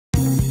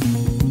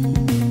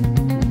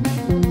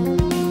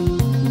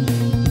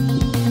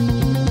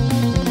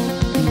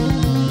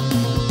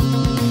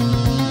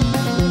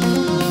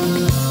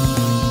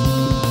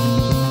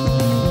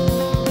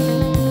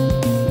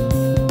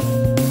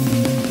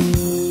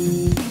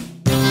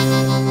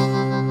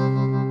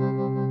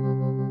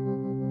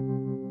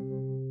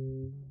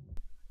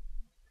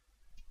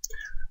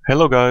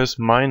Hello guys,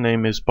 my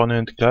name is Bonnie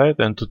and Clyde,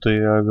 and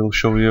today I will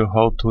show you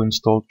how to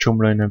install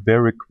Joomla in a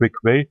very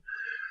quick way.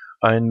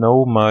 I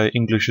know my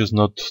English is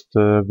not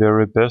the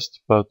very best,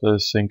 but I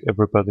think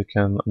everybody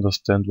can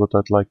understand what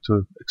I'd like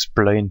to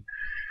explain.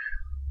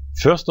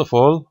 First of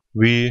all,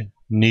 we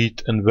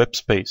need a web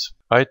space.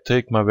 I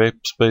take my web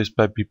space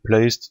by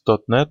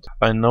beplaced.net.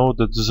 I know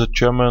that this is a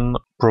German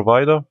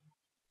provider,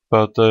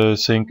 but I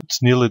think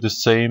it's nearly the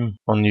same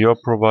on your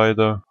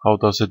provider. How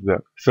does it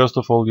work? First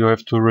of all, you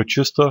have to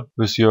register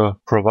with your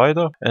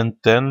provider, and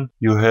then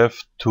you have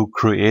to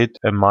create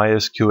a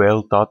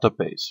MySQL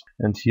database.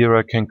 And here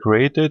I can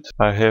create it.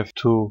 I have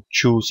to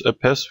choose a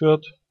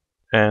password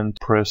and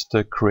press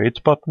the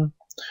create button.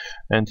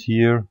 And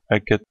here I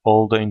get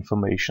all the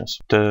information.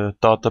 The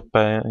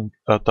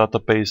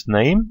database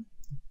name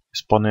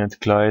is Bonnie and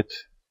Clyde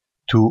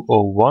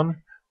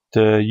 201.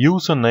 The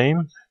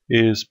username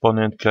is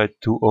Bonnie and Clyde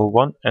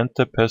 201, and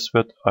the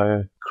password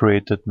I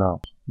created now.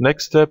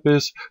 Next step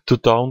is to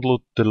download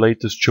the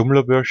latest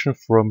Joomla version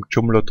from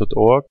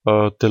joomla.org.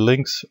 The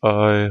links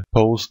I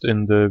post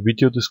in the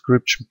video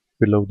description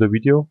below the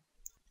video.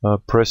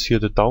 Press here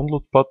the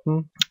download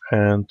button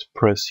and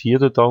press here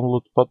the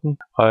download button.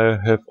 I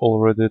have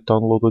already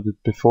downloaded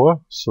it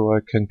before, so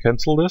I can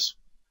cancel this.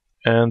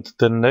 And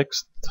the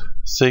next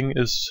thing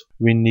is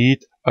we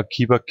need a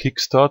Akiba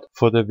Kickstart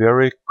for the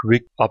very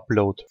quick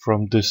upload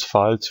from these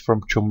files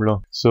from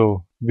Joomla.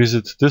 So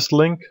visit this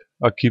link,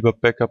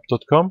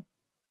 akibabackup.com,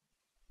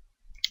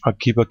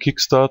 Akiba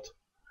Kickstart,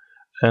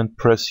 and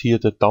press here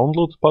the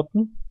download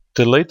button.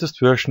 The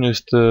latest version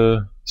is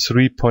the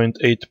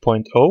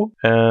 3.8.0,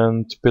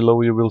 and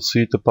below you will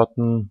see the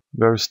button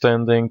where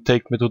standing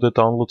take me to the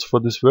downloads for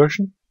this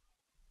version.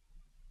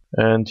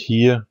 And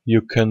here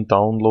you can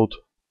download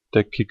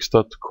the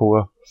Kickstart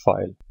core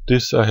file.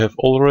 This I have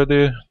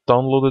already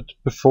downloaded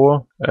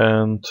before,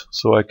 and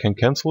so I can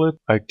cancel it.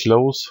 I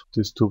close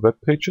these two web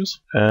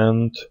pages,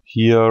 and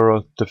here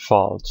are the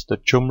files, the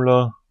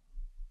Joomla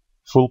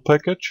full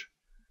package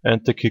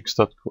and the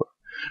Kickstart core.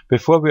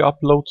 Before we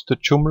upload the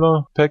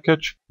Joomla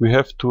package, we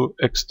have to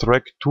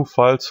extract two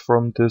files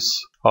from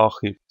this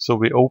archive. So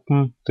we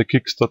open the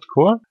Kickstart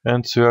core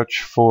and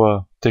search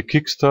for the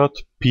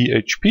Kickstart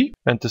PHP,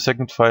 and the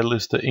second file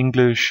is the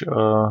English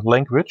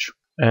language,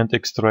 and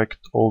extract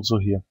also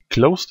here.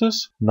 Close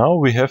this. Now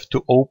we have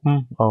to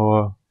open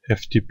our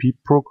FTP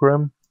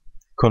program,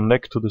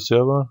 connect to the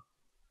server.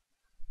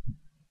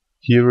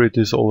 Here it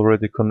is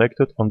already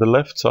connected. On the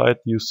left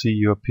side you see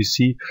your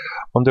PC.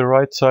 On the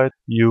right side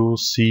you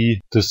see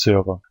the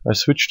server. I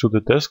switch to the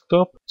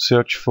desktop,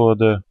 search for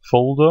the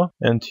folder,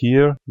 and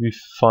here we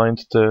find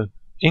the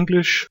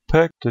English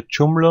pack, the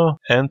Joomla,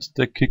 and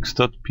the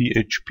Kickstart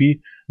PHP.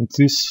 And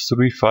these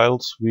three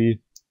files we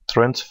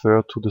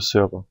transfer to the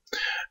server.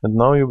 And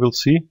now you will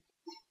see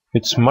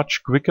it's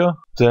much quicker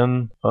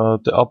than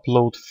the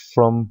upload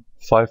from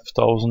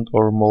 5,000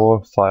 or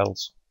more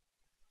files.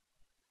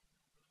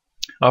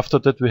 After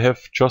that we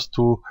have just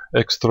to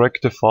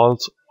extract the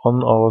files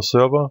on our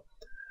server,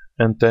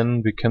 and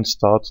then we can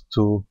start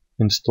to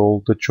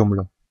install the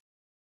Joomla.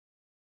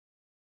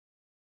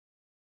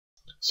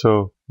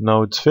 So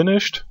now it's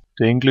finished.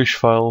 The English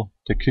file,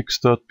 the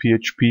Kickstart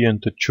PHP, and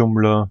the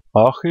Joomla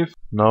archive.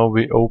 Now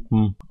we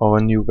open our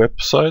new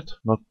website,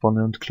 not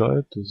Bonnie and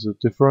Clyde, this is a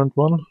different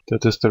one.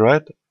 That is the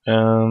right.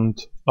 And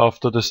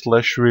after the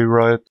slash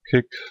rewrite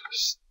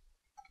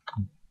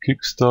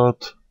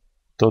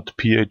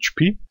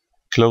kickstart.php,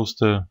 close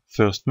the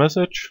first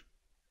message.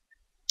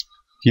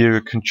 Here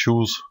you can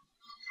choose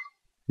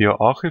your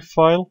archive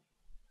file,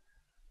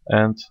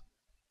 and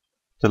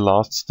the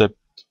last step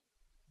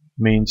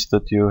means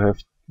that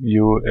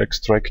you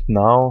extract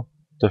now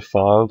the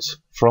files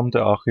from the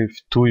archive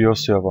to your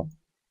server.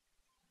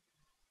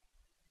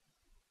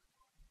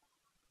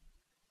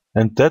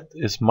 And that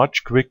is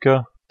much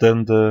quicker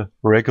than the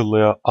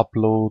regular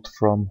upload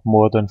from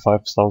more than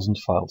 5,000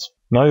 files.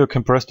 Now you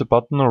can press the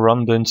button and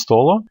run the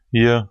installer.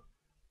 Here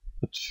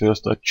at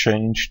first I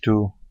change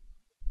to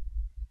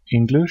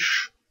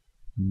English.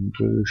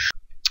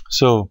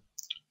 So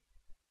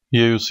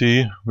here you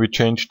see we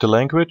changed the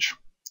language,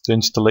 the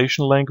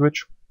installation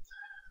language.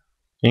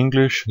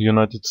 English,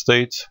 United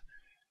States.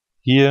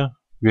 Here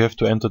we have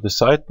to enter the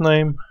site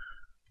name.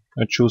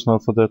 I choose now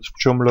for that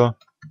Joomla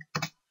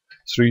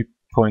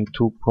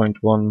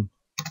 3.2.1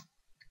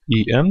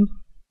 EN.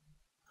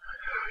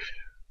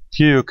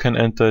 Here you can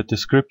enter a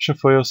description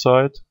for your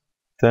site.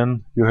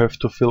 Then you have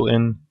to fill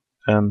in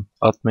an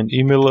admin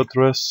email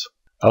address,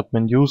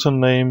 admin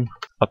username,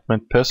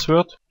 admin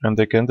password, and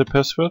again the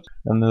password.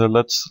 And the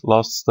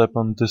last step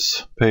on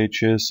this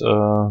page is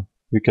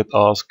we get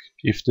asked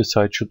if the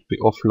site should be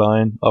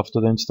offline after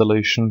the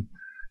installation,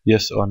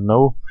 yes or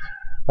no.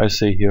 I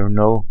say here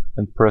no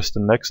and press the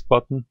next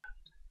button.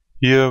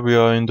 Here we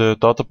are in the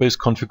database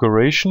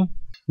configuration.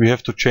 We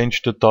have to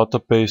change the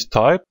database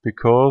type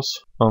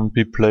because on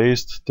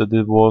beplaced that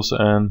it was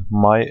an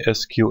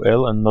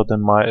MySQL and not a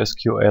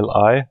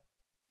MySQLi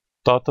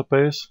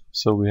database.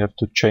 So we have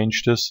to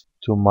change this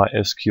to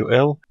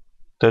MySQL.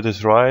 That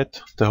is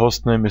right. The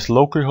host name is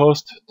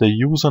localhost. The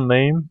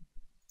username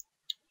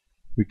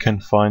we can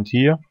find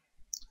here,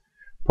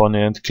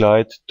 Bonnie and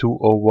Clyde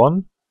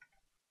 201.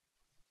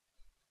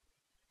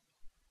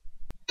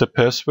 The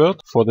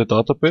password for the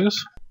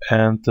database,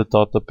 and the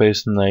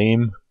database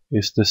name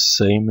is the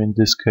same in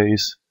this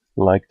case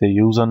like the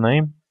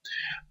username.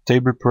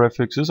 Table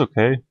prefix is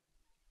okay.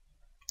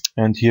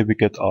 And here we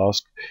get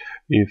asked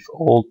if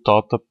all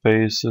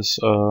databases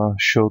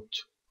should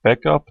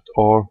backup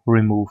or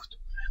removed.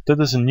 That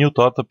is a new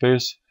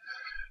database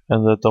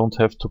and I don't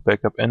have to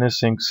backup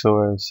anything, so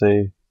I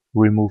say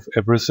remove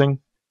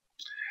everything.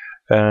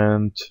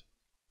 And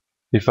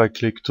if I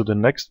click to the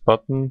next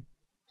button,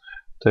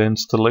 the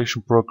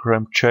installation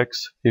program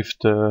checks if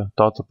the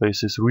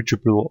database is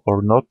reachable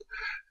or not.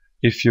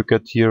 If you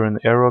get here an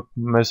error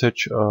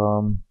message,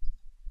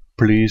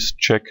 please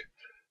check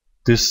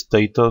this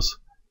status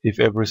if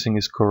everything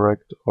is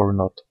correct or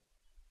not.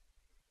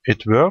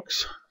 It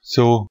works.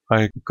 So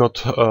I go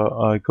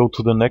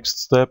to the next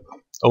step,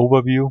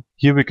 overview.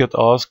 Here we get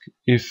asked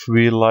if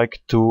we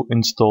like to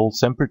install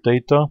sample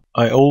data.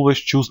 I always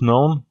choose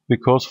none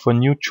because for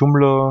new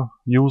Joomla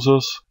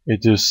users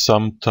it is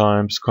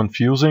sometimes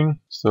confusing.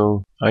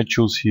 So I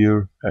choose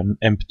here an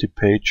empty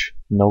page,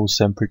 no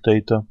sample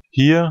data.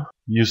 Here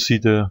you see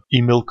the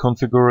email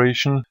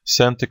configuration.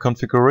 Send the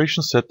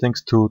configuration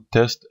settings to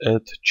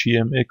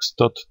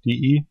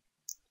test@gmx.de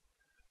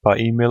by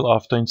email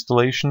after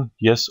installation,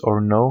 yes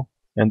or no.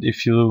 And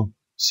if you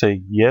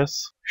say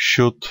yes,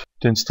 should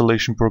the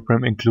installation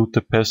program include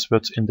the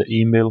passwords in the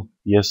email,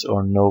 yes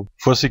or no.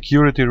 For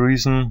security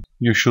reason,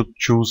 you should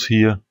choose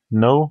here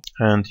no,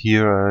 and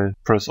here I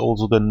press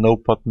also the no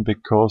button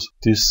because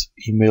this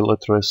email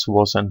address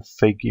was a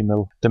fake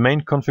email. The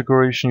main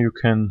configuration, you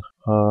can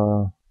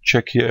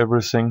check here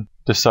everything.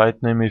 The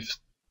site name, if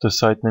the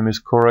site name is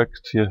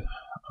correct, here,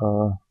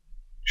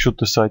 should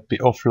the site be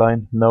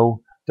offline,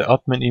 no. The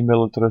admin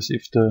email address,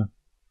 if the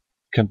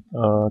can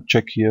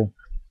check here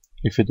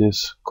if it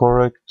is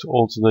correct.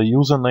 Also the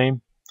username.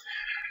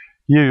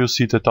 Here you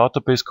see the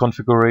database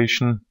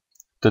configuration.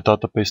 The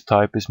database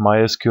type is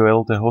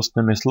MySQL. The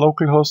hostname is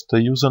localhost. The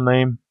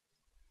username,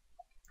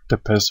 the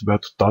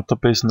password,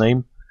 database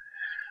name,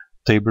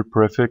 table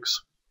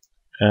prefix,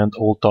 and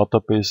all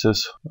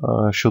databases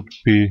should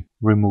be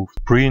removed.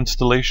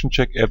 Pre-installation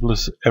check,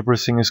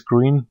 everything is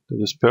green.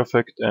 That is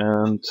perfect.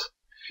 And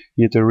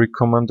here the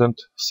recommended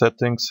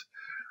settings.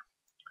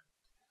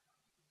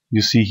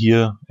 You see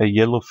here a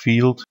yellow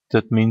field.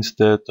 That means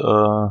that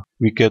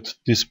we get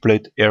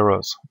displayed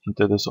errors, and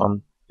that is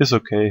on. Is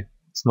okay.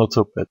 It's not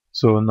so bad.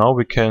 So now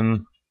we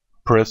can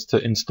press the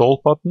install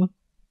button,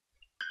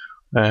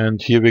 and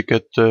here we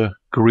get the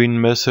green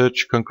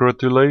message.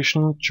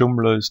 Congratulations,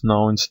 Joomla is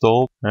now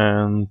installed.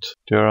 And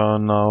there are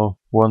now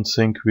one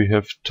thing we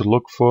have to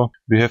look for.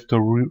 We have to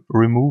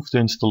remove the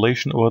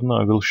installation ordner.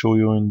 I will show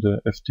you in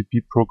the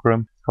FTP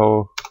program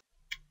how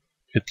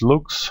it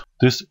looks.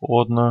 This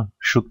ordner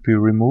should be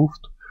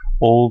removed.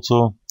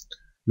 Also,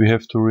 we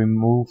have to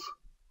remove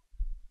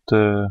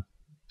the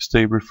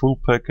stable full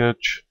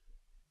package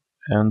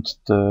and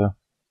the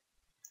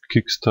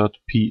kickstart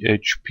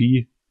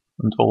PHP,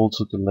 and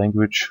also the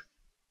language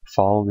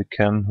file we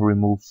can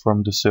remove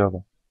from the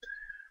server.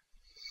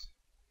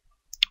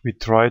 We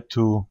try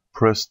to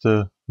press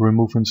the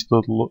remove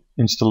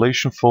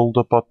installation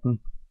folder button.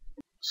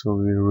 So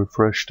we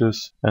refresh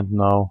this and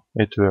now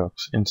it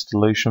works.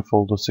 Installation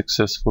folder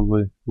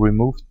successfully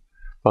removed,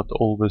 but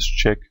always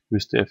check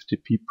with the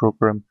FTP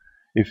program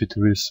if it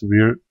is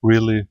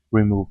really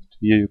removed.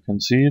 Here you can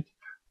see it.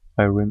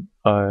 I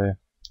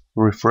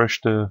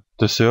refresh the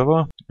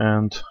server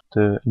and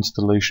the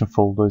installation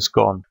folder is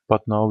gone.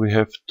 But now we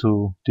have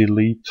to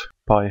delete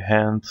by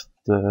hand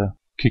the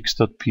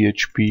kickstart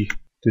PHP,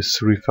 these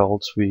 3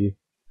 files we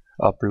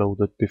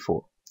uploaded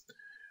before.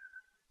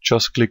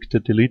 Just click the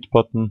delete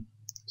button,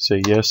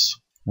 say yes,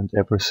 and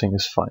everything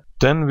is fine.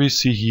 Then we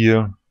see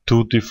here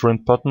 2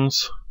 different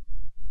buttons.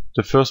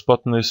 The first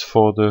button is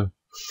for the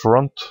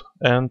front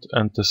end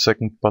and the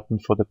second button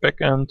for the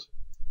back end.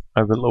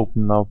 I will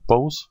open now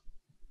both.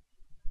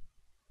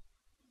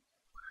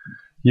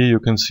 Here you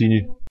can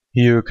see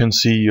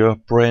your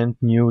brand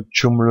new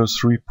Joomla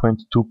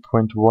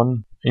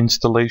 3.2.1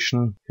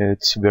 installation.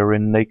 It's very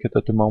naked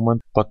at the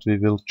moment, but we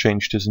will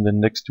change this in the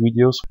next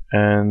videos.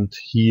 And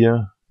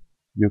here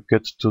you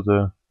get to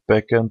the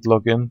backend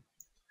login,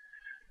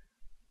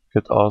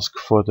 get asked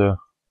for the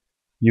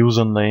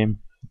username,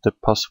 the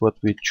password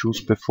we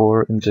choose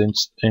before in the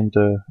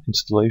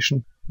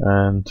installation,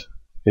 and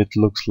it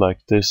looks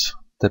like this,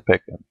 the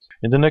backend.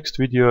 In the next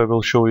video I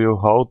will show you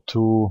how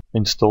to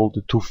install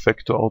the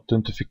 2-factor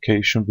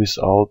authentication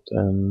without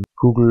a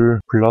Google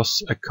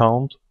Plus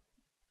account.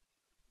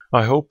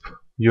 I hope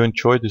you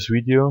enjoyed this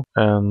video,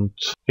 and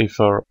if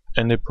there are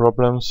any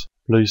problems,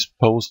 please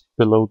post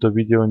below the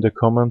video in the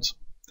comments.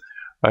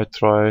 I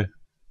try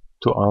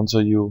to answer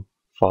you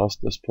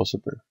fast as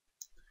possible.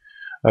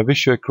 I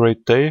wish you a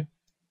great day,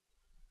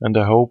 and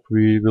I hope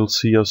we will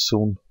see us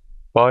soon.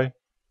 Bye.